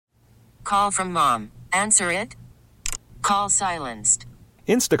call from mom. Answer it. Call silenced.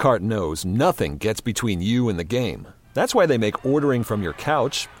 Instacart knows nothing gets between you and the game. That's why they make ordering from your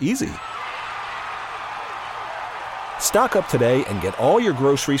couch easy. Stock up today and get all your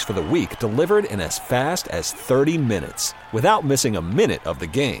groceries for the week delivered in as fast as 30 minutes without missing a minute of the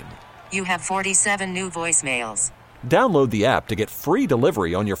game. You have 47 new voicemails. Download the app to get free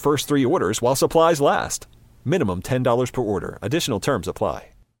delivery on your first 3 orders while supplies last. Minimum $10 per order. Additional terms apply.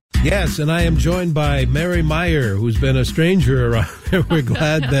 Yes, and I am joined by Mary Meyer, who's been a stranger around here. We're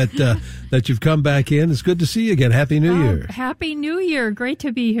glad that you've come back in. It's good to see you again. Happy New Year. Happy New Year. Great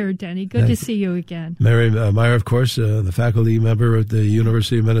to be here, Denny. Good to see you again. Mary Meyer, of course, the faculty member at the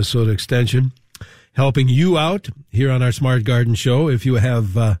University of Minnesota Extension, helping you out here on our Smart Garden Show. If you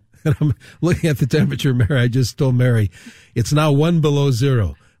have, and I'm looking at the temperature, Mary, I just told Mary, it's now 1 below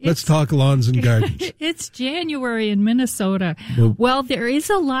zero. Let's talk lawns and gardens. It's January in Minnesota. Well, there is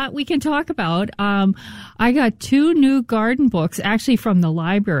a lot we can talk about. I got 2 new garden books, actually from the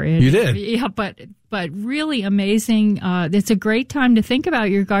library. You did? Yeah, but really amazing. It's a great time to think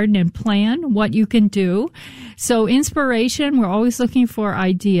about your garden and plan what you can do. So inspiration, we're always looking for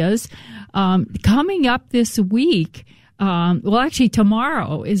ideas. Coming up this week, actually,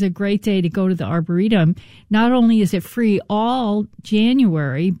 tomorrow is a great day to go to the Arboretum. Not only is it free all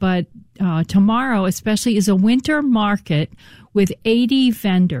January, but tomorrow especially is a winter market with 80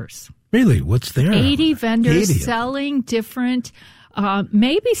 vendors. Really? What's there? 80 vendors selling different,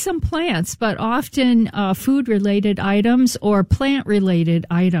 maybe some plants, but often food-related items or plant-related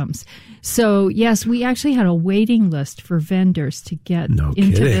items. So, yes, we actually had a waiting list for vendors to get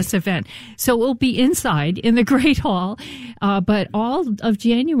into this event. So we'll be inside in the Great Hall. But all of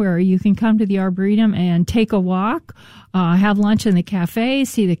January, you can come to the Arboretum and take a walk, have lunch in the cafe,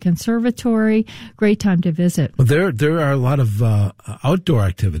 see the conservatory. Great time to visit. Well, there are a lot of outdoor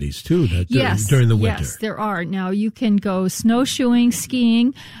activities, too, during the winter. Yes, there are. Now, you can go snowshoeing,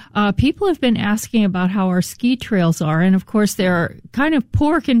 skiing. People have been asking about how our ski trails are, and, of course, they're kind of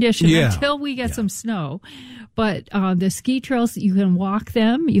poor condition until we get some snow. But the ski trails, you can walk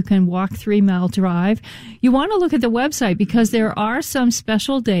them. You can walk 3-mile drive. You want to look at the website because there are some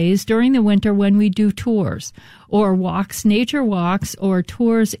special days during the winter when we do tours or walks, nature walks, or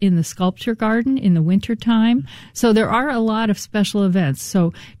tours in the sculpture garden in the wintertime. So there are a lot of special events.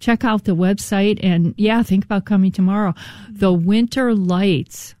 So check out the website and, think about coming tomorrow. The winter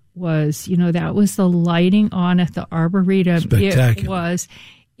lights was, that was the lighting on at the Arboretum. Spectacular.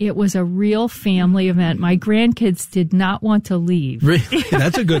 It was a real family event. My grandkids did not want to leave. Really?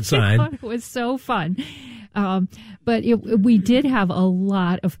 That's a good sign. It was so fun. But we did have a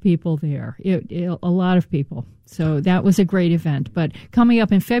lot of people there, a lot of people. So that was a great event. But coming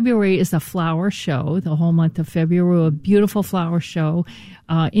up in February is the flower show, the whole month of February, a beautiful flower show,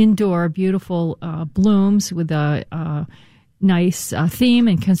 indoor, beautiful blooms with a nice theme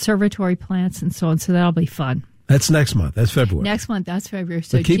and conservatory plants and so on. So that'll be fun. That's next month. That's February. Next month, that's February.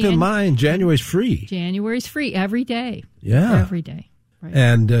 So but keep in mind, January's free. January's free every day. Yeah. Every day. Right.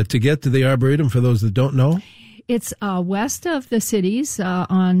 And to get to the Arboretum, for those that don't know? It's west of the cities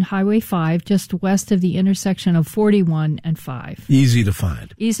on Highway 5, just west of the intersection of 41 and 5. Easy to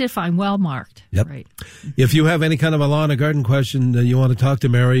find. Easy to find, well marked. Yep. Right. If you have any kind of a lawn or garden question you want to talk to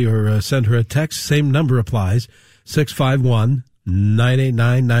Mary or send her a text, same number applies,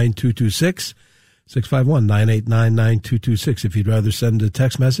 651-989-9226. 651-989-9226. If you'd rather send a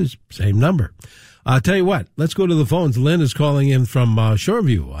text message, same number. I'll tell you what, let's go to the phones. Lynn is calling in from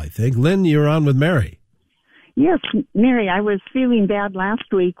Shoreview, I think. Lynn, you're on with Mary. Yes, Mary, I was feeling bad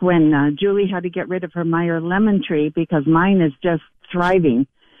last week when Julie had to get rid of her Meyer lemon tree because mine is just thriving.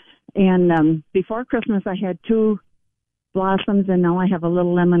 And before Christmas, I had 2 blossoms, and now I have a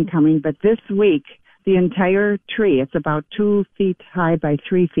little lemon coming. But this week, the entire tree, it's about 2 feet high by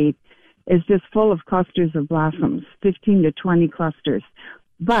 3 feet, is just full of clusters of blossoms, 15 to 20 clusters.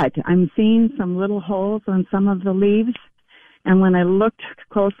 But I'm seeing some little holes on some of the leaves, and when I looked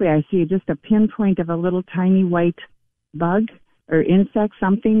closely, I see just a pinpoint of a little tiny white bug or insect,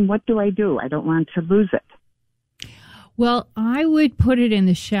 something. What do? I don't want to lose it. Well, I would put it in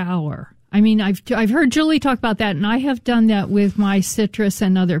the shower. I mean, I've heard Julie talk about that, and I have done that with my citrus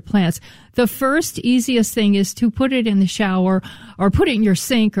and other plants. The first easiest thing is to put it in the shower or put it in your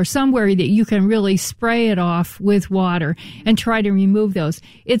sink or somewhere that you can really spray it off with water and try to remove those.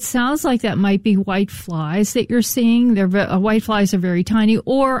 It sounds like that might be white flies that you're seeing. White flies are very tiny,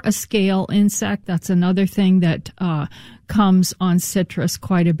 or a scale insect. That's another thing that comes on citrus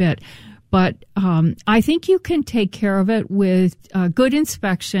quite a bit. But I think you can take care of it with good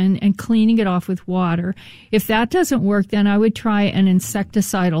inspection and cleaning it off with water. If that doesn't work, then I would try an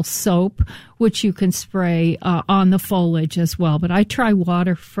insecticidal soap, which you can spray on the foliage as well. But I try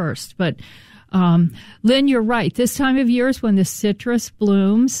water first. But Lynn, you're right. This time of year is when the citrus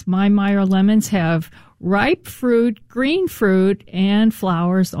blooms. My Meyer lemons have ripe fruit, green fruit, and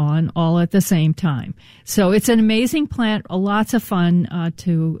flowers on all at the same time. So it's an amazing plant, lots of fun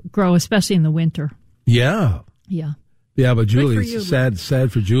to grow, especially in the winter. Yeah. Yeah. Yeah, but Julie, sad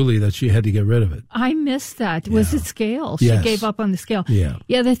for Julie that she had to get rid of it. I missed that. Was it scale? She gave up on the scale. Yeah.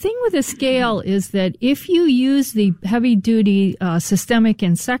 Yeah, the thing with the scale is that if you use the heavy-duty systemic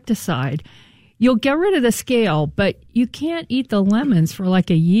insecticide, you'll get rid of the scale, but you can't eat the lemons for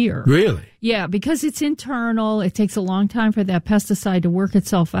like a year. Really? Yeah, because it's internal. It takes a long time for that pesticide to work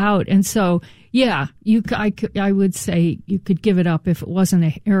itself out. And so, yeah, I would say you could give it up if it wasn't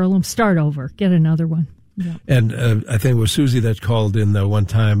an heirloom. Start over. Get another one. Yeah. And I think it was Susie that called in one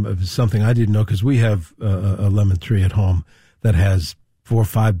time of something I didn't know, because we have a lemon tree at home that has 4 or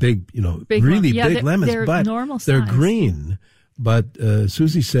 5 big really big lemons, but normal size. They're green. But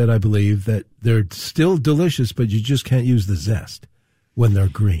Susie said, I believe, that they're still delicious, but you just can't use the zest when they're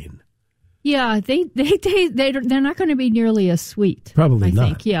green. Yeah, they're not going to be nearly as sweet. Probably not. I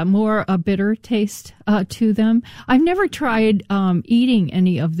think. Yeah, more a bitter taste to them. I've never tried eating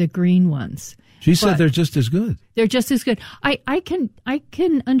any of the green ones. She said they're just as good. They're just as good. I can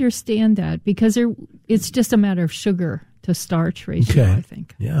understand that, because it's just a matter of sugar to starch ratio, I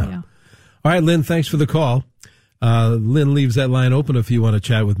think. Yeah. All right, Lynn, thanks for the call. Lynn leaves that line open if you want to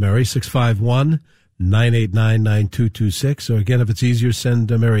chat with Mary, 651-989-9226. Or again, if it's easier, send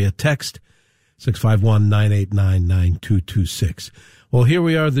Mary a text, 651-989-9226. Well, here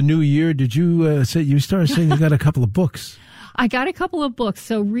we are, the new year. Did you say you started saying you got a couple of books? I got a couple of books.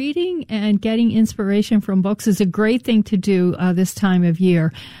 So reading and getting inspiration from books is a great thing to do this time of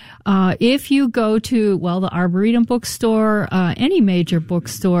year. If you go to, the Arboretum bookstore, any major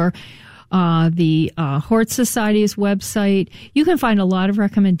bookstore, the Hort Society's website, you can find a lot of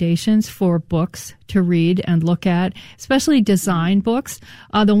recommendations for books to read and look at, especially design books.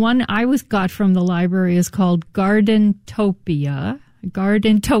 The one I got from the library is called Gardentopia,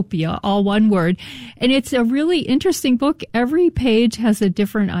 all one word. And it's a really interesting book. Every page has a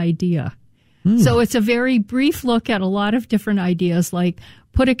different idea. So it's a very brief look at a lot of different ideas, like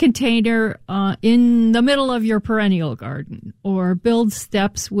put a container in the middle of your perennial garden, or build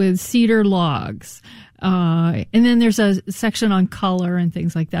steps with cedar logs. And then there's a section on color and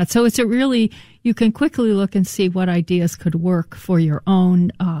things like that. So you can quickly look and see what ideas could work for your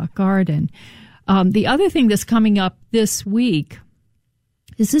own garden. The other thing that's coming up this week,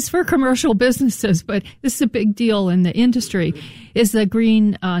 this is for commercial businesses, but this is a big deal in the industry, is the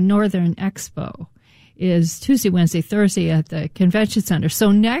Green Northern Expo. Is Tuesday, Wednesday, Thursday at the Convention Center.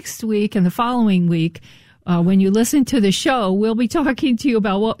 So next week and the following week, when you listen to the show, we'll be talking to you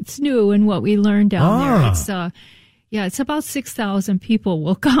about what's new and what we learned down there. It's about 6,000 people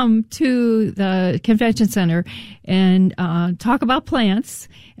will come to the Convention Center and talk about plants.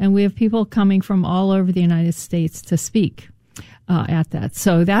 And we have people coming from all over the United States to speak at that.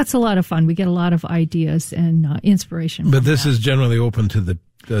 So that's a lot of fun. We get a lot of ideas and inspiration. But this is generally open to the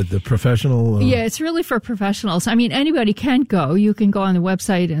professional? Yeah, it's really for professionals. I mean, anybody can go. You can go on the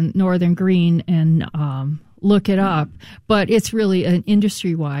website in Northern Green and look it up. But it's really an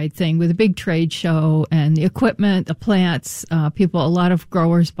industry-wide thing with a big trade show and the equipment, the plants, a lot of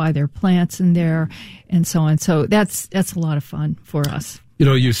growers buy their plants in there and so on. So that's a lot of fun for us. You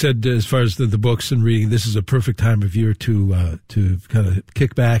know, you said as far as the books and reading, this is a perfect time of year to kind of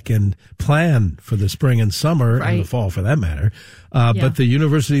kick back and plan for the spring and summer, and the fall for that matter. But the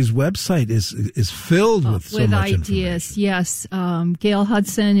university's website is filled with so much ideas. Yes, Gail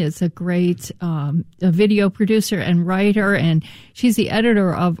Hudson is a great a video producer and writer, and she's the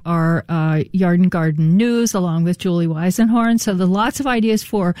editor of our Yard and Garden News, along with Julie Weisenhorn. So there's lots of ideas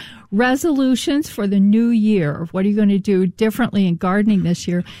for resolutions for the new year. What are you going to do differently in gardening this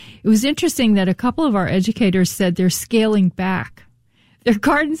year? It was interesting that a couple of our educators said they're scaling back. Their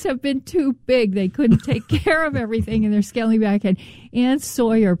gardens have been too big. They couldn't take care of everything, and they're scaling back. And Ann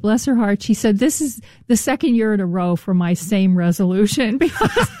Sawyer, bless her heart, she said, this is the second year in a row for my same resolution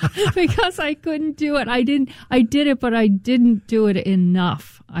because I couldn't do it. I did it, but I didn't do it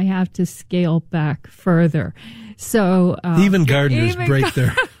enough. I have to scale back further. So even gardeners break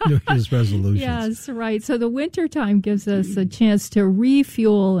their New Year's resolutions. Yes, right. So the winter time gives us a chance to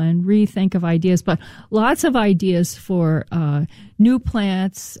refuel and rethink of ideas, but lots of ideas for new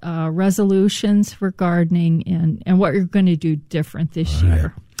plants, resolutions for gardening, and what you're going to do different this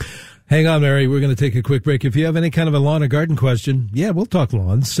year. Hang on, Mary. We're going to take a quick break. If you have any kind of a lawn or garden question, we'll talk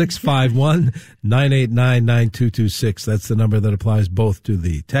lawns. 651-989-9226. That's the number that applies both to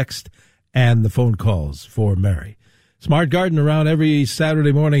the text and the phone calls for Mary. Smart Garden around every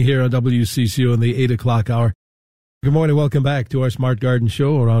Saturday morning here on WCCO in the 8 o'clock hour. Good morning. Welcome back to our Smart Garden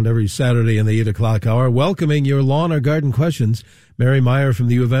show around every Saturday in the 8 o'clock hour. Welcoming your lawn or garden questions. Mary Meyer from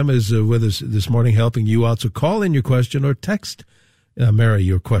the U of M is with us this morning helping you out. So call in your question or text Mary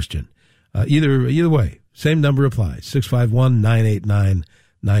your question. Either way, same number applies,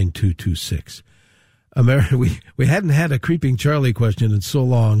 651-989-9226. Mary, we hadn't had a Creeping Charlie question in so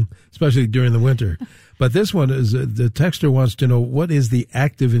long, especially during the winter. But this one is, the texter wants to know, what is the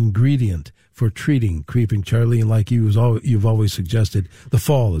active ingredient for treating Creeping Charlie? And like you've always suggested, the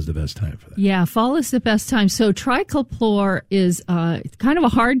fall is the best time for that. Yeah, fall is the best time. So trichlor is kind of a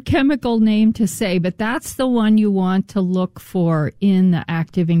hard chemical name to say, but that's the one you want to look for in the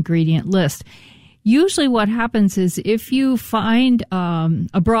active ingredient list. Usually what happens is if you find a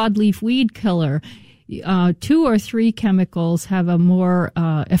broadleaf weed killer, 2 or 3 chemicals have a more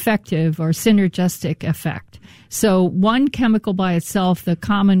effective or synergistic effect. So one chemical by itself, the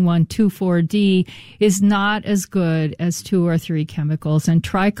common one, 2,4-D, is not as good as 2 or 3 chemicals. And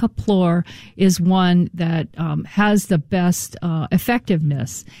trichlor is one that has the best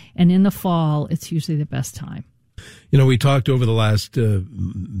effectiveness. And in the fall, it's usually the best time. You know, we talked over the last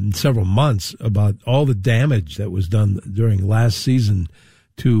several months about all the damage that was done during last season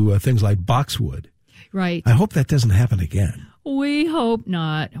to things like boxwood. Right. I hope that doesn't happen again. We hope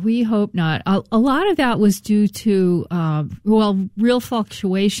not. We hope not. A lot of that was due to, real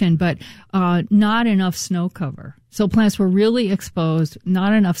fluctuation, but not enough snow cover. So plants were really exposed,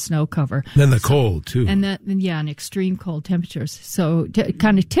 not enough snow cover. Then the cold, too. And extreme cold temperatures. So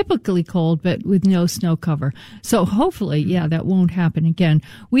kind of typically cold, but with no snow cover. So hopefully, that won't happen again.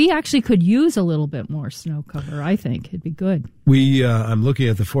 We actually could use a little bit more snow cover, I think. It'd be good. I'm looking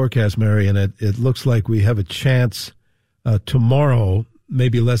at the forecast, Mary, and it looks like we have a chance tomorrow,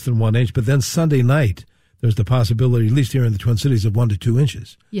 maybe less than 1 inch, but then Sunday night, there's the possibility, at least here in the Twin Cities, of 1 to 2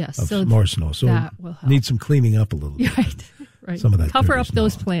 inches of more snow. So that will help. Need some cleaning up a little bit. Right. Some of that cover up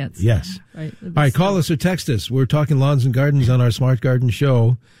those snow. plants. Yes. Right. All right, call us or text us. We're talking lawns and gardens on our Smart Garden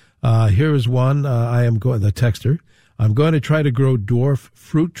show. Here is one. The texter. I'm going to try to grow dwarf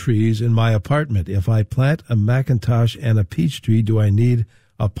fruit trees in my apartment. If I plant a McIntosh and a peach tree, do I need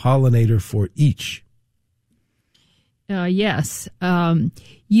a pollinator for each? Yes.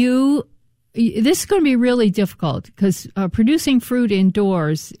 This is going to be really difficult because producing fruit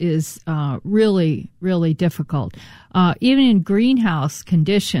indoors is really, really difficult. Even in greenhouse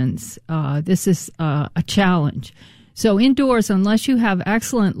conditions, this is a challenge. So indoors, unless you have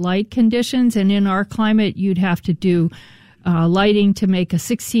excellent light conditions, and in our climate, you'd have to do lighting to make a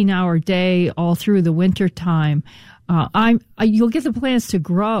 16-hour day all through the winter time. You'll get the plants to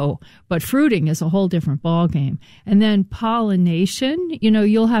grow, but fruiting is a whole different ballgame. And then pollination,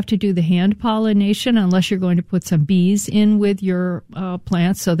 you'll have to do the hand pollination unless you're going to put some bees in with your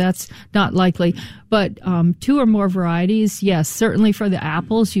plants, so that's not likely. But 2 or more varieties, yes, certainly for the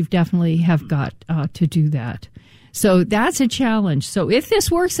apples, you definitely have got to do that. So that's a challenge. So if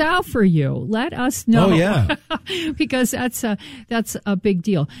this works out for you, let us know. Oh, yeah. Because that's a big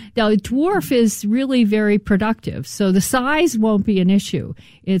deal. Now, the dwarf is really very productive. So the size won't be an issue.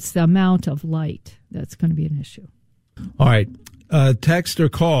 It's the amount of light that's going to be an issue. All right. Text or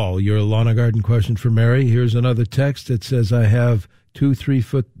call your lawn and garden question for Mary. Here's another text that says, I have 2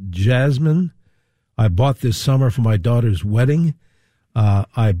 3-foot jasmine. I bought this summer for my daughter's wedding.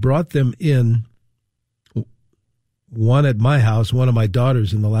 I brought them in. One at my house, one of my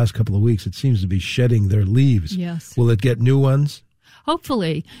daughters in the last couple of weeks. It seems to be shedding their leaves. Yes. Will it get new ones?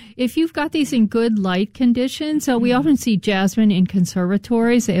 Hopefully. If you've got these in good light conditions, so we often see jasmine in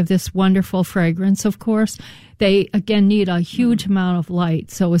conservatories. They have this wonderful fragrance, of course. They, again, need a huge amount of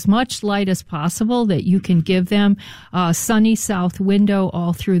light. So as much light as possible that you can give them. Sunny south window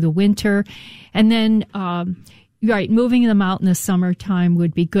all through the winter. And then moving them out in the summertime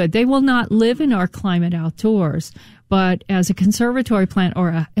would be good. They will not live in our climate outdoors, but as a conservatory plant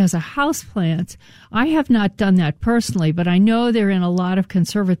or as a house plant, I have not done that personally, but I know they're in a lot of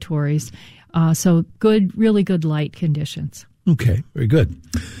conservatories. So really good light conditions. Okay, very good.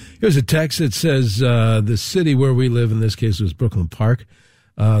 Here's a text that says, the city where we live, in this case was Brooklyn Park,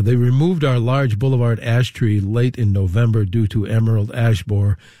 they removed our large boulevard ash tree late in November due to emerald ash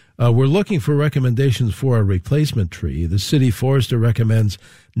borer. We're looking for recommendations for a replacement tree. The city forester recommends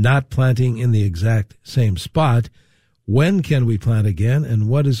not planting in the exact same spot. When can we plant again, and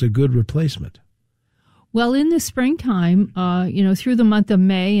what is a good replacement? Well, in the springtime, through the month of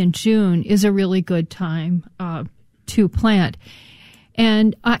May and June is a really good time to plant.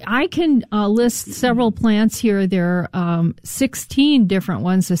 And I can list several plants here. There are 16 different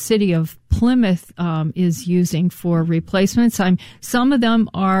ones the city of Plymouth is using for replacements. Some of them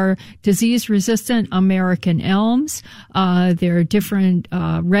are disease-resistant American elms. There are different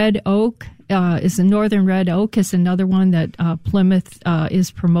red oak. Is the northern red oak is another one that Plymouth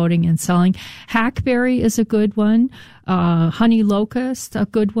is promoting and selling. Hackberry is a good one. Honey locust, a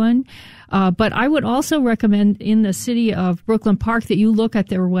good one. But I would also recommend in the city of Brooklyn Park that you look at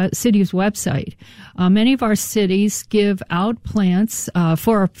their city's website. Many of our cities give out plants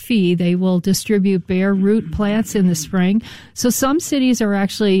for a fee. They will distribute bare root plants in the spring. So some cities are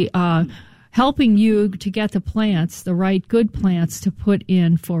actually helping you to get the plants, the right good plants to put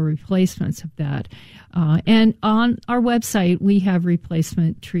in for replacements of that. And on our website, we have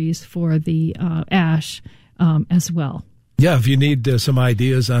replacement trees for the ash as well. Yeah, if you need some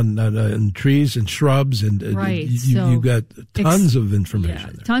ideas on trees and shrubs, and right. You've got tons of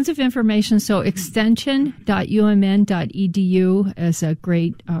information there. Tons of information. So extension.umn.edu is a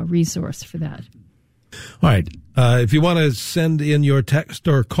great resource for that. All right. If you want to send in your text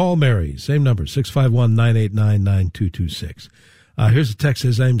or call Mary, same number, 651-989-9226. Here's a text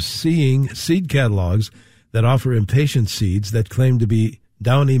says, I'm seeing seed catalogs that offer impatient seeds that claim to be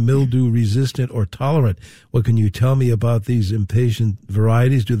downy mildew resistant or tolerant. What can you tell me about these impatient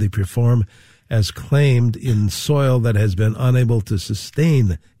varieties? Do they perform as claimed in soil that has been unable to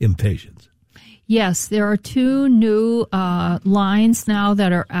sustain impatiens? Yes, there are two new lines now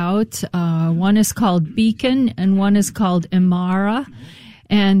that are out. One is called Beacon and one is called Imara.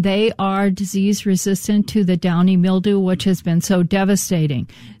 And they are disease resistant to the downy mildew, which has been so devastating.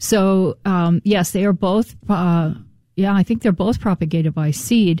 So, yes, they are both, I think they're both propagated by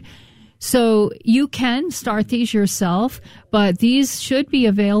seed. So you can start these yourself, but these should be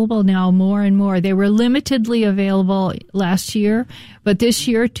available now more and more. They were limitedly available last year, but this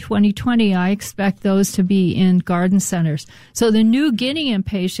year, 2020, I expect those to be in garden centers. So the New Guinea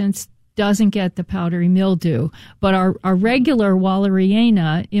impatiens doesn't get the powdery mildew, but our regular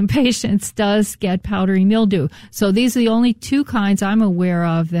Walleriana impatiens does get powdery mildew. So these are the only two kinds I'm aware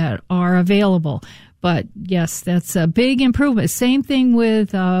of that are available. But yes, that's a big improvement. Same thing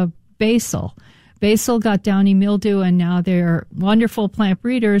with basil. Basil got downy mildew, and now their wonderful plant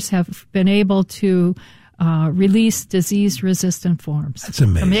breeders have been able to release disease-resistant forms. That's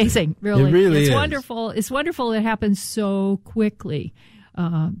amazing. Amazing, really. It really is. Wonderful. It's wonderful it happens so quickly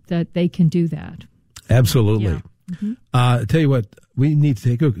that they can do that. Absolutely. Yeah. Mm-hmm. I tell you what, we need to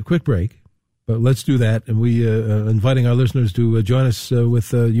take a quick break, but let's do that. And we inviting our listeners to join us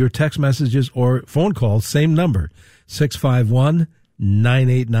with your text messages or phone calls, same number, 651-989-9226,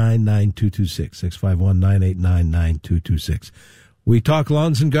 651-989-9226. We talk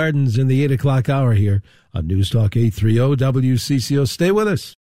lawns and gardens in the 8 o'clock hour here on News Talk 830 WCCO. Stay with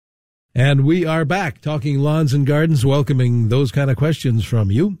us. And we are back talking lawns and gardens, welcoming those kind of questions from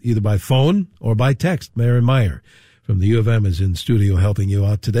you, either by phone or by text. Mary Meyer from the U of M is in studio helping you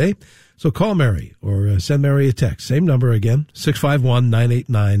out today. So call Mary or send Mary a text. Same number again,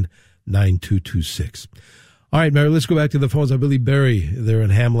 651-989-9226. All right, Mary, let's go back to the phones. I believe Barry there in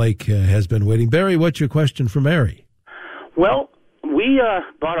Ham Lake has been waiting. Barry, what's your question for Mary? Well, we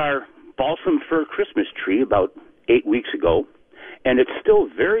bought our balsam fir Christmas tree about 8 weeks ago, and it's still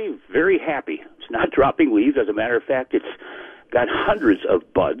very, very happy. It's not dropping leaves. As a matter of fact, it's got hundreds of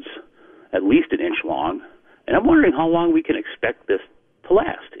buds, at least an inch long, and I'm wondering how long we can expect this to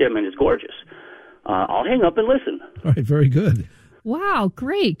last. I mean, it's gorgeous. I'll hang up and listen. All right, very good. Wow,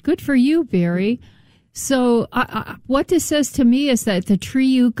 great. Good for you, Barry. So what this says to me is that the tree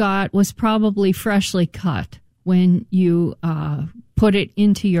you got was probably freshly cut when you put it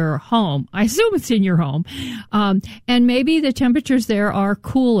into your home. I assume it's in your home. And maybe the temperatures there are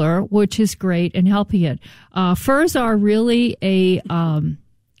cooler, which is great and helping it. Firs are really a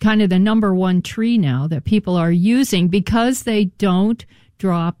kind of the number one tree now that people are using because they don't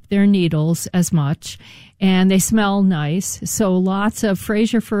drop their needles as much and they smell nice. So lots of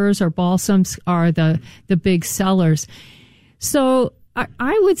Fraser firs or balsams are the big sellers. So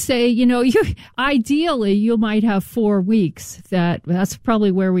I would say, ideally you might have 4 weeks. That's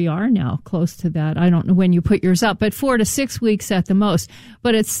probably where we are now, close to that. I don't know when you put yours up, but 4 to 6 weeks at the most.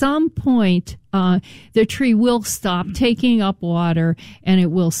 But at some point, the tree will stop taking up water and it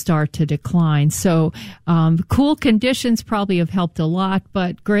will start to decline. So, cool conditions probably have helped a lot,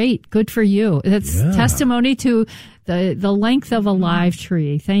 but great. Good for you. That's testimony to the length of a live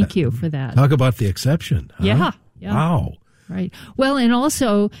tree. Thank you for that. Talk about the exception. Huh? Yeah. Wow. right. Well, and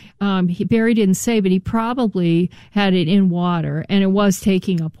also, Barry didn't say, but he probably had it in water, and it was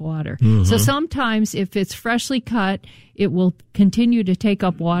taking up water. Mm-hmm. So sometimes if it's freshly cut, it will continue to take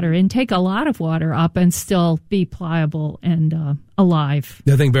up water and take a lot of water up and still be pliable and alive.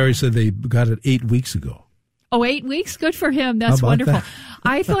 I think Barry said they got it 8 weeks ago. Oh, 8 weeks? Good for him. That's wonderful. That?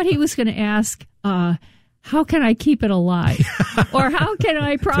 I thought he was going to ask, how can I keep it alive? Or how can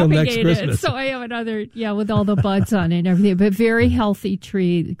I propagate it? So I have another, with all the buds on it and everything. But very healthy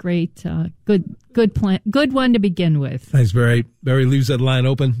tree, great, good plant, good one to begin with. Thanks, Barry. Barry leaves that line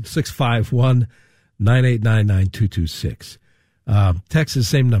open, 651-9899-226. Text is the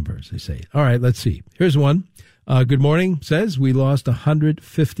same number, as they say. All right, let's see. Here's one. Good morning. Says, we lost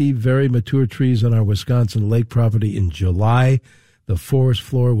 150 very mature trees on our Wisconsin lake property in July. The forest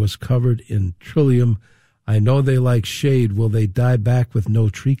floor was covered in trillium. I know they like shade. Will they die back with no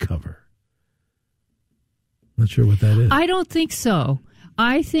tree cover? Not sure what that is. I don't think so.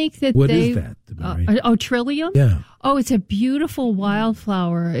 I think that What is that, Mary? Trillium? Yeah. Oh, it's a beautiful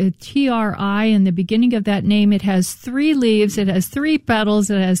wildflower. TRI in the beginning of that name. It has 3 leaves. It has 3 petals.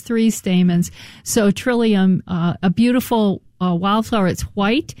 It has 3 stamens. So trillium, a beautiful wildflower. It's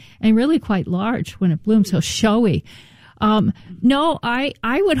white and really quite large when it blooms, so showy. No,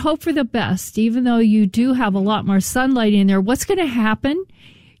 I would hope for the best, even though you do have a lot more sunlight in there. What's going to happen?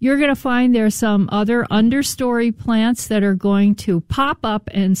 You're going to find there's some other understory plants that are going to pop up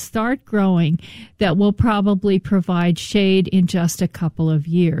and start growing that will probably provide shade in just a couple of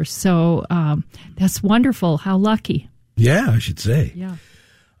years. So that's wonderful. How lucky. Yeah, I should say. Yeah.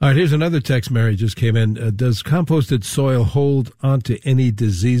 All right, here's another text Mary just came in. Does composted soil hold onto any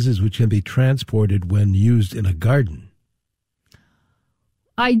diseases which can be transported when used in a garden?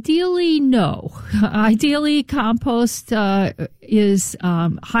 Ideally, no. Ideally, compost is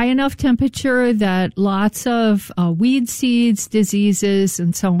high enough temperature that lots of weed seeds, diseases,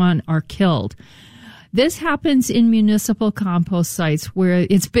 and so on are killed. This happens in municipal compost sites where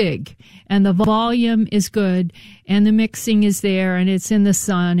it's big and the volume is good and the mixing is there and it's in the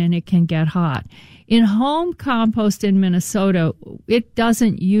sun and it can get hot. In home compost in Minnesota, it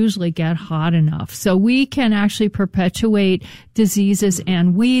doesn't usually get hot enough. So we can actually perpetuate diseases,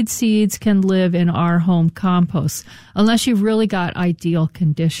 and weed seeds can live in our home compost unless you've really got ideal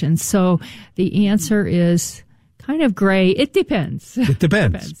conditions. So the answer is kind of gray. It depends. It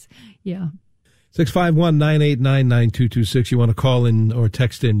depends. Yeah. 651-989-9226. You want to call in or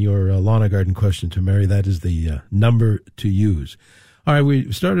text in your lawn and garden question to Mary. That is the number to use. All right,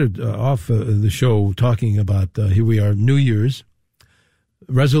 we started off the show talking about, here we are, New Year's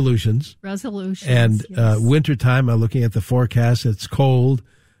resolutions. And yes. Wintertime, looking at the forecast, it's cold.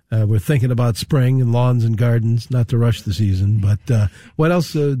 We're thinking about spring and lawns and gardens, not to rush the season. But what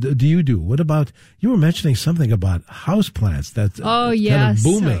else do you do? What about, you were mentioning something about houseplants that's kind of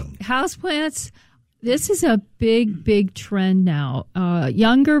booming. So, houseplants, this is a big, big trend now.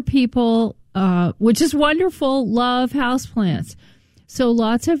 Younger people, which is wonderful, love houseplants. So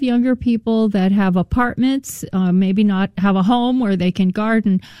lots of younger people that have apartments, maybe not have a home where they can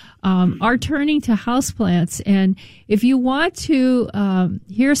garden, are turning to houseplants. And if you want to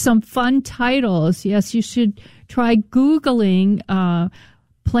hear some fun titles, yes, you should try Googling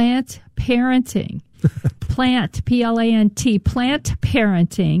plant parenting. Plant, P-L-A-N-T, plant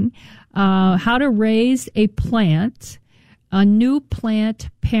parenting, how to raise a plant, a new plant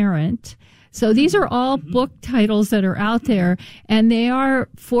parent. So these are all book titles that are out there, and they are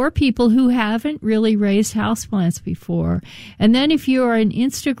for people who haven't really raised houseplants before. And then if you are an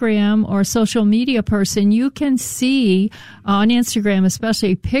Instagram or social media person, you can see on Instagram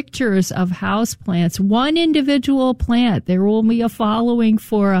especially pictures of houseplants. One individual plant, there will be a following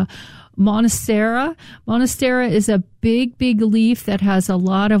for a Monstera. Monstera is a big, big leaf that has a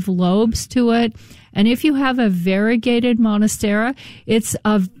lot of lobes to it. And if you have a variegated Monstera, it's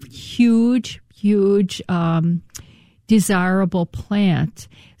a huge, huge, desirable plant.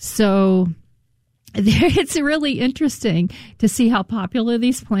 So it's really interesting to see how popular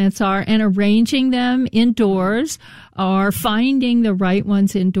these plants are, and arranging them indoors or finding the right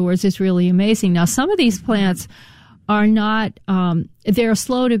ones indoors is really amazing. Now, some of these plants are not, they're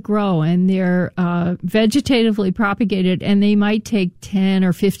slow to grow, and they're vegetatively propagated, and they might take 10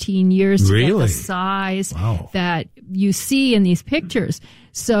 or 15 years to get the size that you see in these pictures.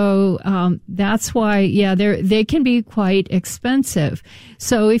 So that's why, they can be quite expensive.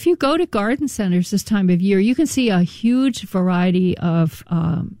 So if you go to garden centers this time of year, you can see a huge variety of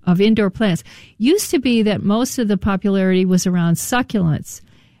indoor plants. Used to be that most of the popularity was around succulents.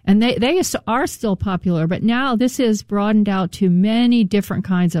 And they are still popular, but now this is broadened out to many different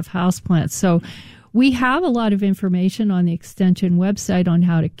kinds of houseplants. So we have a lot of information on the Extension website on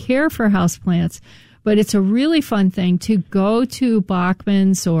how to care for houseplants, but it's a really fun thing to go to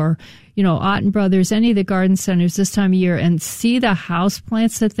Bachman's or, Otten Brothers, any of the garden centers this time of year and see the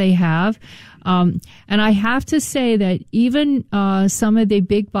houseplants that they have. And I have to say that even some of the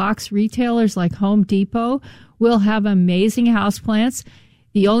big box retailers like Home Depot will have amazing houseplants.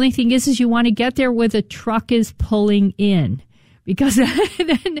 The only thing is you want to get there where the truck is pulling in, because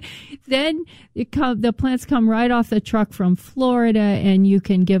then the plants come right off the truck from Florida, and you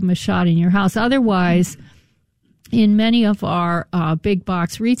can give them a shot in your house. Otherwise, in many of our big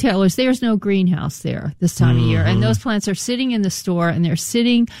box retailers, there's no greenhouse there this time of year, and those plants are sitting in the store, and they're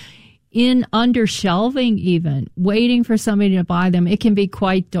sitting in under shelving even, waiting for somebody to buy them. It can be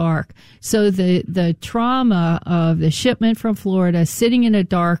quite dark. So the trauma of the shipment from Florida, sitting in a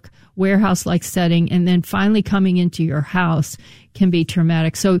dark warehouse-like setting, and then finally coming into your house can be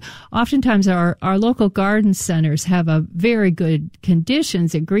traumatic. So oftentimes our local garden centers have a very good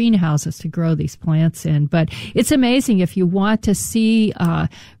conditions and greenhouses to grow these plants in. But it's amazing. If you want to see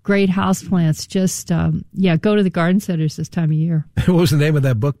great houseplants, just, go to the garden centers this time of year. What was the name of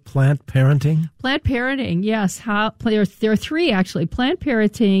that book, Plant Parenting? Plant Parenting, yes. There are three, actually. Plant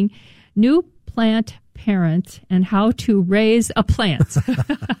Parenting, New Plant Parent, and How to Raise a Plant.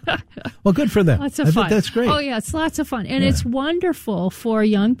 Well, good for them. Lots of fun. That's great. Oh, yeah, it's lots of fun. And it's wonderful for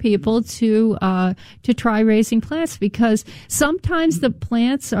young people to try raising plants, because sometimes the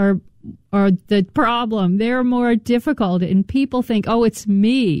plants are the problem. They're more difficult, and people think, oh, it's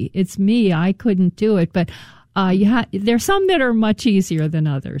me, I couldn't do it. But there's some that are much easier than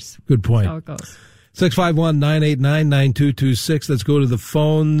others. Good point. That's how it goes. 651-989-9226. Let's go to the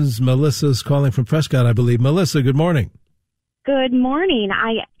phones. Melissa's calling from Prescott, I believe. Melissa, good morning. Good morning.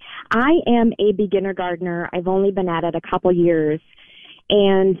 I am a beginner gardener. I've only been at it a couple years,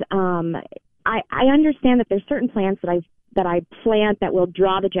 and I understand that there's certain plants that I plant that will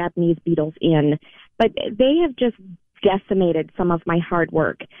draw the Japanese beetles in, but they have just decimated some of my hard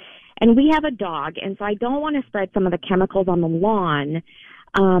work. And we have a dog, and so I don't want to spread some of the chemicals on the lawn.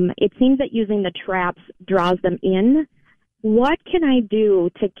 It seems that using the traps draws them in. What can I do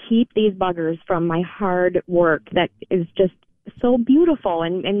to keep these buggers from my hard work that is just so beautiful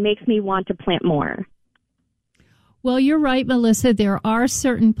and makes me want to plant more? Well, you're right, Melissa. There are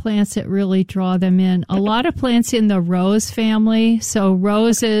certain plants that really draw them in. A lot of plants in the rose family, so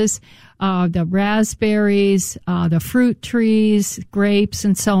roses, the raspberries, the fruit trees, grapes,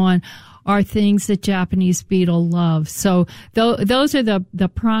 and so on, are things that Japanese beetle love. So those are the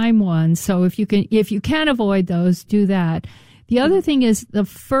prime ones. So if you can avoid those, do that. The other thing is the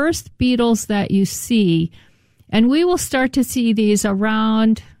first beetles that you see, and we will start to see these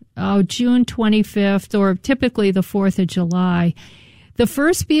around June 25th or typically the 4th of July. The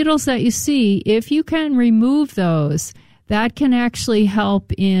first beetles that you see, if you can remove those, that can actually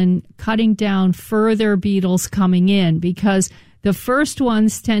help in cutting down further beetles coming in, because the first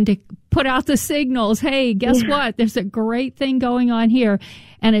ones tend to put out the signals, hey, guess what? There's a great thing going on here,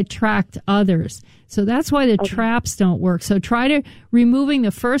 and attract others. So that's why the traps don't work. So try to removing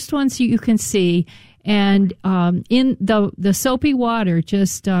the first ones you can see, and in the soapy water,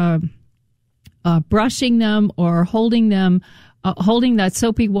 just brushing them or holding them, holding that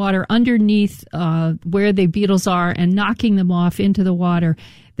soapy water underneath where the beetles are and knocking them off into the water.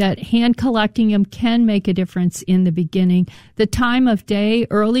 That hand collecting them can make a difference in the beginning. The time of day,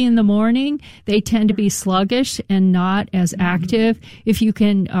 early in the morning, they tend to be sluggish and not as active. If you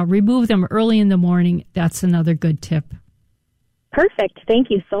can remove them early in the morning, that's another good tip. Perfect.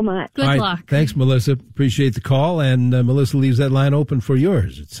 Thank you so much. Good luck. Thanks, Melissa. Appreciate the call. And Melissa leaves that line open for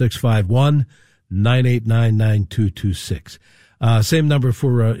yours at 651-989-9226. Same number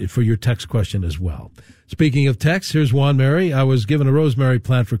for your text question as well. Speaking of text, here's Juan Mary. I was given a rosemary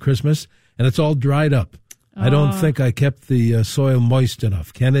plant for Christmas, and it's all dried up. I don't think I kept the soil moist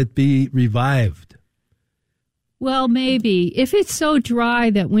enough. Can it be revived? Well, maybe. If it's so dry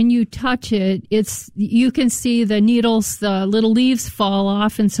that when you touch it, you can see the needles, the little leaves fall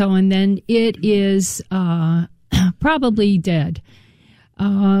off and so on, then it is probably dead.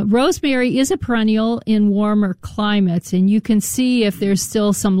 Rosemary is a perennial in warmer climates, and you can see if there's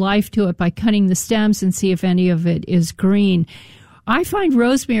still some life to it by cutting the stems and see if any of it is green. I find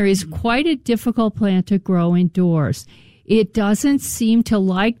rosemary is quite a difficult plant to grow indoors. It doesn't seem to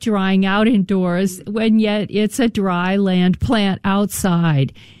like drying out indoors, when yet it's a dry land plant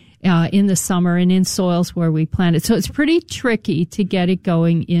outside in the summer and in soils where we plant it. So it's pretty tricky to get it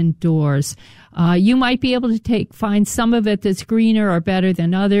going indoors. You might be able to find some of it that's greener or better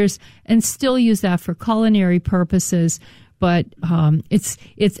than others and still use that for culinary purposes. But it's.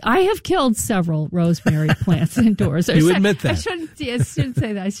 I have killed several rosemary plants indoors. You admit that? I shouldn't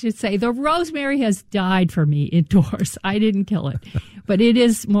say that. I should say the rosemary has died for me indoors. I didn't kill it, but it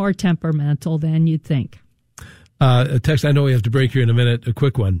is more temperamental than you'd think. A text. I know we have to break here in a minute. A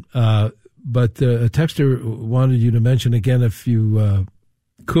quick one. But a texter wanted you to mention again, if you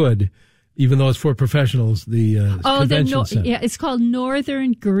could, even though it's for professionals, the convention center. Yeah, it's called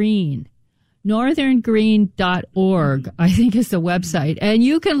Northern Green. NorthernGreen.org, I think, is the website. And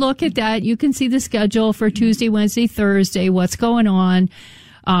you can look at that. You can see the schedule for Tuesday, Wednesday, Thursday, what's going on.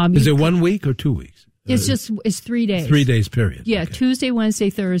 Is it 1 week or 2 weeks? It's 3 days. 3 days period. Yeah, okay. Tuesday, Wednesday,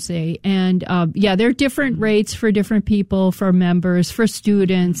 Thursday. And there are different rates for different people, for members, for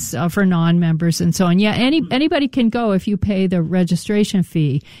students, for non-members, and so on. Yeah, anybody can go if you pay the registration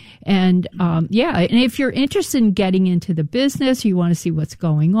fee. And and if you're interested in getting into the business, you want to see what's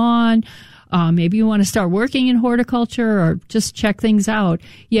going on, maybe you want to start working in horticulture or just check things out,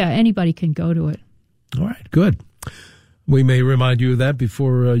 anybody can go to it. All right, good. We may remind you of that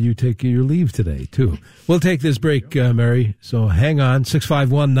before you take your leave today, too. We'll take this break, Mary, so hang on.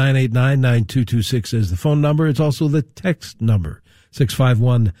 651-989-9226 is the phone number. It's also the text number,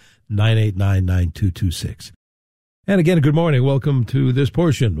 651-989-9226. And again, good morning. Welcome to this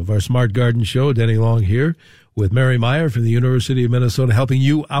portion of our Smart Garden Show. Denny Long here with Mary Meyer from the University of Minnesota, helping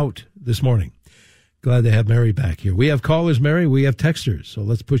you out this morning. Glad to have Mary back here. We have callers, Mary. We have texters. So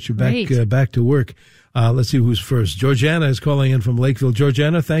let's put you back to work. Let's see who's first. Georgiana is calling in from Lakeville.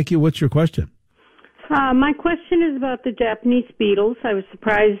 Georgiana, thank you. What's your question? My question is about the Japanese beetles. I was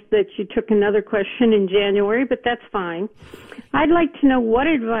surprised that you took another question in January, but that's fine. I'd like to know what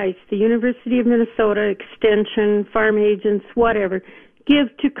advice the University of Minnesota Extension, farm agents, whatever,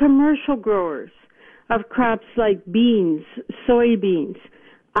 give to commercial growers of crops like beans, soybeans.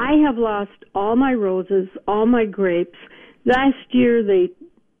 I have lost all my roses, all my grapes. Last year they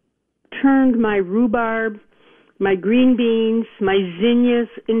turned my rhubarb, my green beans, my zinnias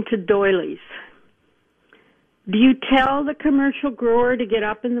into doilies. Do you tell the commercial grower to get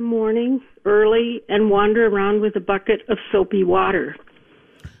up in the morning early and wander around with a bucket of soapy water?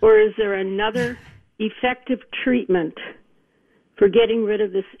 Or is there another effective treatment for getting rid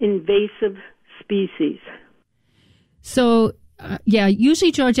of this invasive species? So,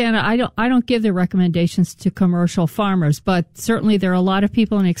 usually, Georgiana, I don't give the recommendations to commercial farmers, but certainly there are a lot of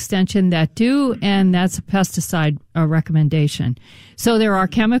people in Extension that do, and that's a pesticide recommendation. So there are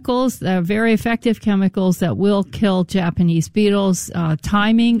chemicals, very effective chemicals that will kill Japanese beetles.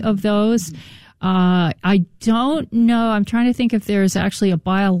 Timing of those, I don't know. I'm trying to think if there's actually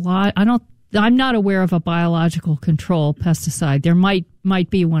I'm not aware of a biological control pesticide. There might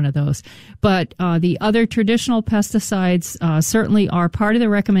be one of those. But the other traditional pesticides certainly are part of the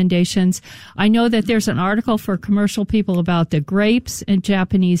recommendations. I know that there's an article for commercial people about the grapes and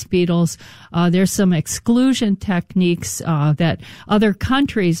Japanese beetles. There's some exclusion techniques that other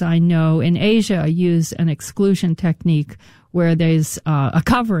countries I know in Asia use an exclusion technique where there's a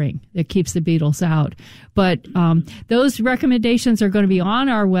covering that keeps the beetles out. But those recommendations are going to be on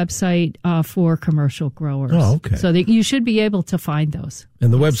our website for commercial growers. Oh, okay. So that you should be able to find those.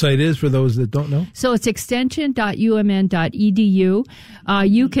 And the website is, for those that don't know? So it's extension.umn.edu.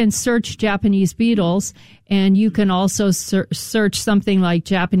 You can search Japanese beetles, and you can also search something like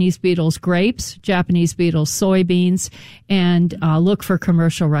Japanese beetles grapes, Japanese beetles soybeans, and look for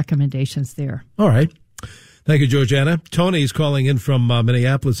commercial recommendations there. All right. Thank you, Georgiana. Tony's calling in from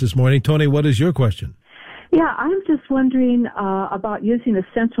Minneapolis this morning. Tony, what is your question? Yeah, I'm just wondering about using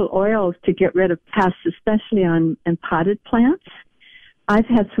essential oils to get rid of pests, especially on potted plants. I've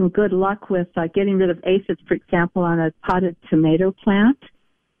had some good luck with getting rid of aphids, for example, on a potted tomato plant.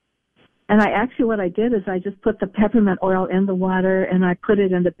 And what I did is I just put the peppermint oil in the water and I put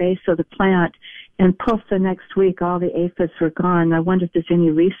it in the base of the plant, and poof, the next week all the aphids were gone. I wonder if there's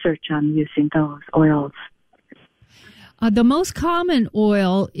any research on using those oils. The most common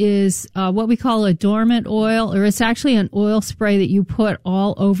oil is what we call a dormant oil, or it's actually an oil spray that you put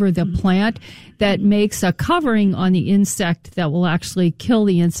all over the plant that makes a covering on the insect that will actually kill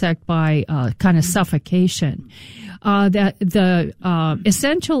the insect by kind of suffocation. That the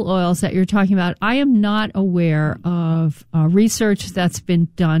essential oils that you're talking about, I am not aware of research that's been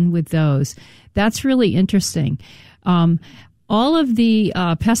done with those. That's really interesting. All of the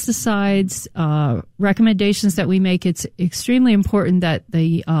pesticides recommendations that we make, it's extremely important that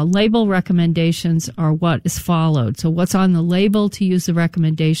the label recommendations are what is followed. So what's on the label to use the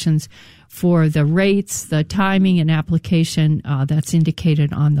recommendations for the rates, the timing, and application that's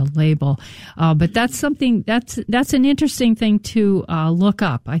indicated on the label. But that's something that's an interesting thing to look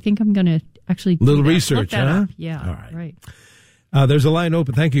up. I think I'm going to actually do little that. research, Look that huh? up. Yeah, all right. Right. There's a line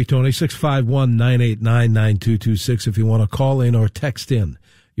open. Thank you, Tony. 651-989-9226 if you want to call in or text in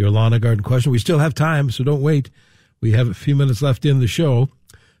your lawn and garden question. We still have time, so don't wait. We have a few minutes left in the show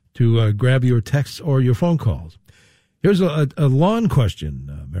to grab your texts or your phone calls. Here's a lawn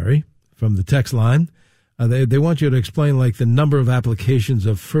question, Mary, from the text line. They want you to explain like the number of applications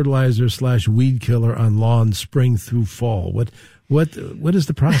of fertilizer/weed killer on lawns spring through fall. What is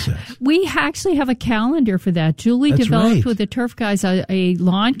the process? We actually have a calendar for that. Julie developed with the Turf Guys a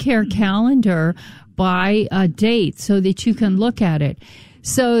lawn care calendar by date so that you can look at it.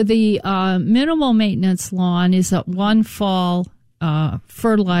 So the minimal maintenance lawn is a one fall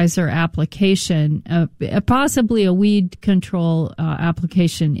fertilizer application, possibly a weed control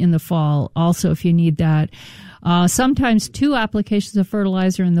application in the fall also if you need that. Sometimes 2 applications of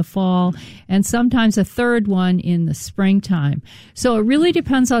fertilizer in the fall and sometimes a third one in the springtime. So it really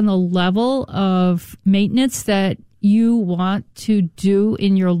depends on the level of maintenance that you want to do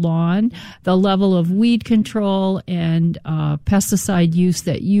in your lawn, the level of weed control and pesticide use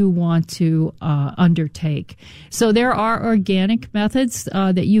that you want to undertake. So there are organic methods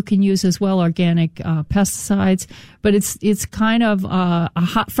that you can use as well, organic pesticides, but it's kind of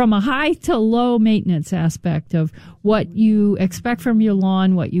from a high to low maintenance aspect of what you expect from your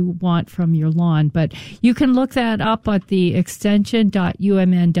lawn, what you want from your lawn. But you can look that up at the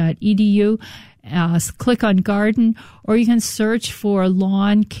extension.umn.edu. Click on garden, or you can search for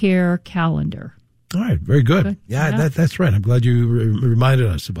lawn care calendar. All right, very good. Yeah. That's right. I'm glad you reminded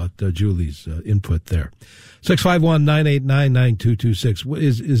us about Julie's input there. 651-989-9226.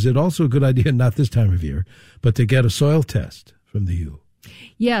 Is it also a good idea, not this time of year, but to get a soil test from the U?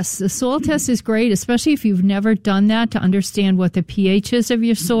 Yes, the soil test is great, especially if you've never done that, to understand what the pH is of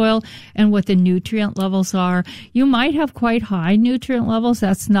your soil and what the nutrient levels are. You might have quite high nutrient levels.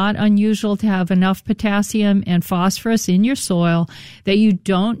 That's not unusual to have enough potassium and phosphorus in your soil that you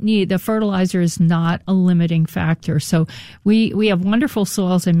don't need. The fertilizer is not a limiting factor. So we have wonderful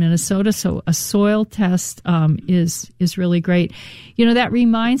soils in Minnesota, so a soil test is really great. You know, that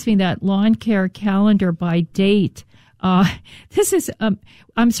reminds me that lawn care calendar by date. This is,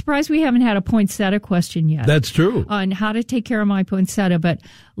 I'm surprised we haven't had a poinsettia question yet. That's true. On how to take care of my poinsettia. But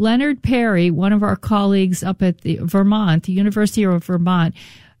Leonard Perry, one of our colleagues up at the University of Vermont,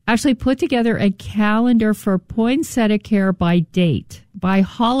 actually put together a calendar for poinsettia care by date, by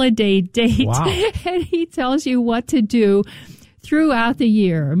holiday date. Wow. And he tells you what to do throughout the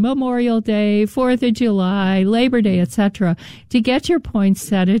year, Memorial Day, 4th of July, Labor Day, etc., to get your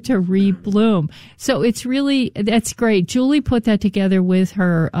poinsettia to rebloom. So that's great. Julie put that together with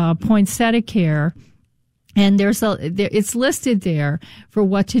her poinsettia care. And it's listed there for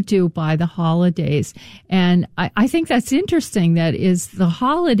what to do by the holidays. And I think that's interesting. That is, the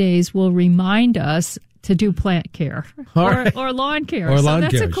holidays will remind us to do plant care or lawn care. Or so lawn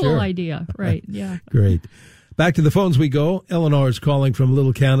that's care, a cool sure. idea. Right. Yeah. Great. Back to the phones we go. Eleanor is calling from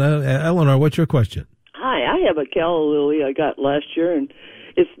Little Canada. Eleanor, what's your question? Hi, I have a calla lily I got last year, and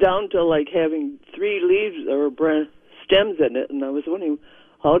it's down to like having 3 leaves or stems in it, and I was wondering,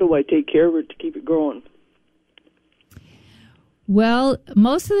 how do I take care of it to keep it growing? Well,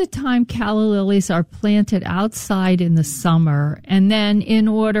 most of the time, calla lilies are planted outside in the summer, and then in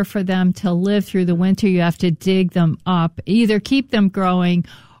order for them to live through the winter, you have to dig them up, either keep them growing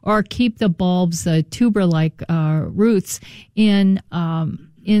or keep the bulbs, the tuber-like roots, in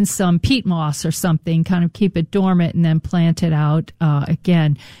some peat moss or something, kind of keep it dormant and then plant it out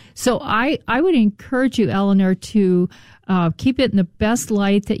again. So I would encourage you, Eleanor, to keep it in the best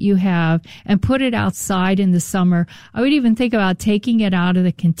light that you have and put it outside in the summer. I would even think about taking it out of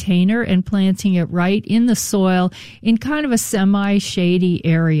the container and planting it right in the soil in kind of a semi-shady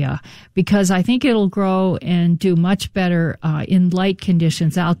area, because I think it'll grow and do much better in light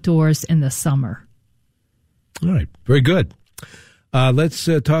conditions outdoors in the summer. All right. Very good. Let's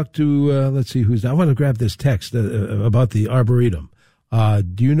talk to, let's see who's, I want to grab this text about the Arboretum.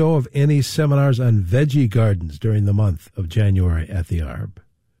 Do you know of any seminars on veggie gardens during the month of January at the Arb?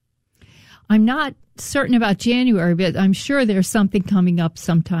 I'm not certain about January, but I'm sure there's something coming up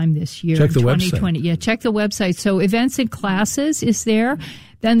sometime this year. Check the 2020. website. Yeah, check the website. So events and classes is there.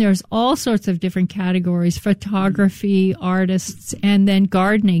 Then there's all sorts of different categories, photography, artists, and then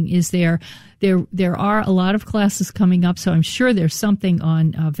gardening is there. There are a lot of classes coming up, so I'm sure there's something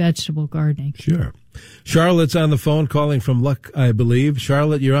on vegetable gardening. Sure. Charlotte's on the phone calling from Luck, I believe.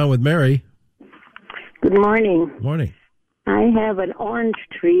 Charlotte, you're on with Mary. Good morning. Morning. I have an orange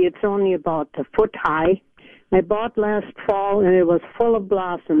tree. It's only about a foot high. I bought last fall, and it was full of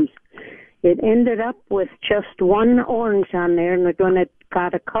blossoms. It ended up with just one orange on there, and when it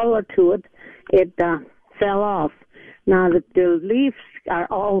got a color to it, it fell off. Now the leaves are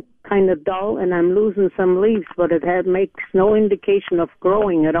all kind of dull, and I'm losing some leaves, but it makes no indication of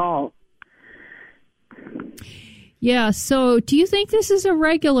growing at all. Yeah. So, do you think this is a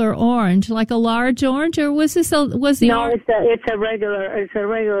regular orange, like a large orange, or was this No, it's a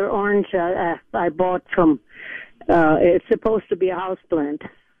regular orange I bought from. It's supposed to be a houseplant.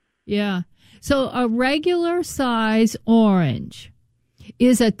 Yeah. So a regular size orange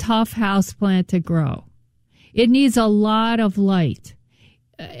is a tough houseplant to grow. It needs a lot of light,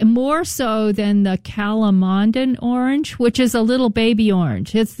 more so than the Calamandan orange, which is a little baby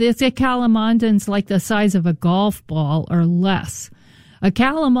orange. It's a Calamandan's like the size of a golf ball or less. A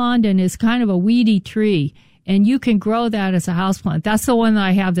Calamandan is kind of a weedy tree, and you can grow that as a houseplant. That's the one that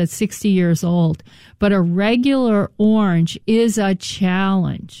I have that's 60 years old. But a regular orange is a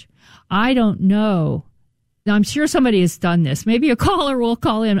challenge. I don't know. Now, I'm sure somebody has done this. Maybe a caller will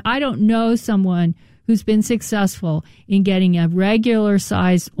call in. I don't know someone who's been successful in getting a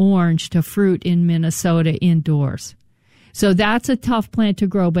regular-sized orange to fruit in Minnesota indoors. So that's a tough plant to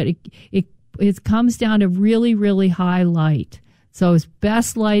grow, but it comes down to really, really high light. So as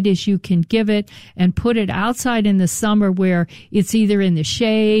best light as you can give it, and put it outside in the summer where it's either in the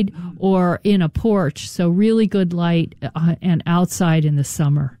shade or in a porch. So really good light and outside in the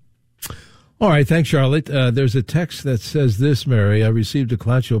summer. All right. Thanks, Charlotte. There's a text that says this, Mary. I received a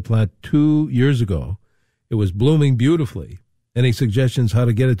Kalanchoe plant 2 years ago. It was blooming beautifully. Any suggestions how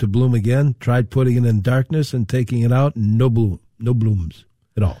to get it to bloom again? Tried putting it in darkness and taking it out, and no blooms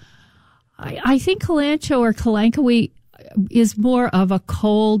at all. I think Kalanchoe or Kalanchoe is more of a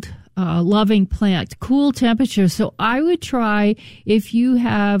cold, loving plant, cool temperatures. So I would try, if you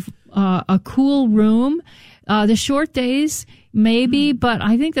have a cool room, the short days, maybe, but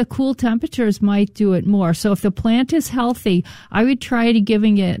I think the cool temperatures might do it more. So if the plant is healthy, I would try to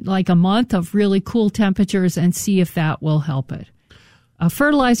giving it like a month of really cool temperatures and see if that will help it.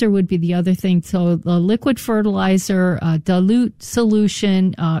 Fertilizer would be the other thing. So the liquid fertilizer, dilute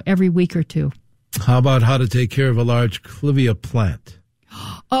solution every week or two. How about how to take care of a large clivia plant?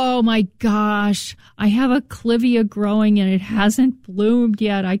 Oh, my gosh. I have a clivia growing, and it hasn't bloomed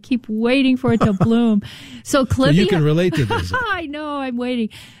yet. I keep waiting for it to bloom. So clivia... So you can relate to this. I know. I'm waiting.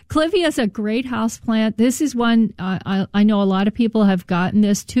 Clivia is a great house plant. This is one I know a lot of people have gotten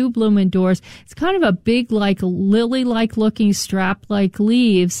this to bloom indoors. It's kind of a big, like lily-like looking strap-like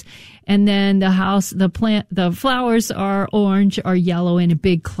leaves. And then the flowers are orange or yellow in a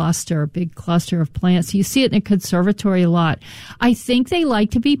big cluster of plants. You see it in a conservatory a lot. I think they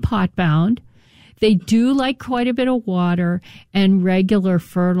like to be pot-bound. They do like quite a bit of water and regular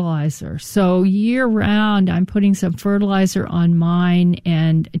fertilizer. So year-round, I'm putting some fertilizer on mine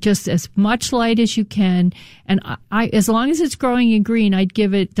and just as much light as you can. And I as long as it's growing in green, I'd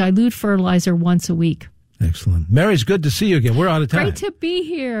give it dilute fertilizer once a week. Excellent. Mary, it's good to see you again. We're out of time. Great to be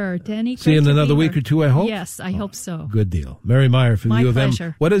here, Denny. See you in another week or two, I hope? Yes, I hope so. Good deal. Mary Meyer from My U of M.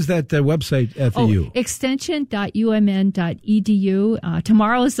 pleasure. What is that website for you? Extension.umn.edu.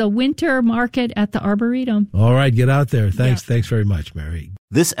 Tomorrow is the winter market at the Arboretum. All right, get out there. Thanks. Yeah. Thanks very much, Mary.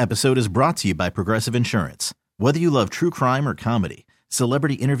 This episode is brought to you by Progressive Insurance. Whether you love true crime or comedy,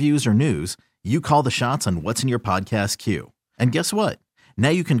 celebrity interviews or news, you call the shots on what's in your podcast queue. And guess what? Now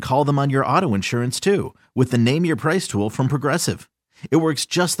you can call them on your auto insurance, too, with the Name Your Price tool from Progressive. It works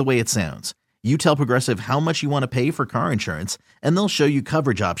just the way it sounds. You tell Progressive how much you want to pay for car insurance, and they'll show you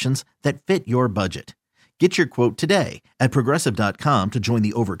coverage options that fit your budget. Get your quote today at Progressive.com to join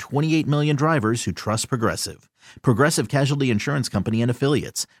the over 28 million drivers who trust Progressive. Progressive Casualty Insurance Company and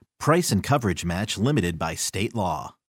Affiliates. Price and coverage match limited by state law.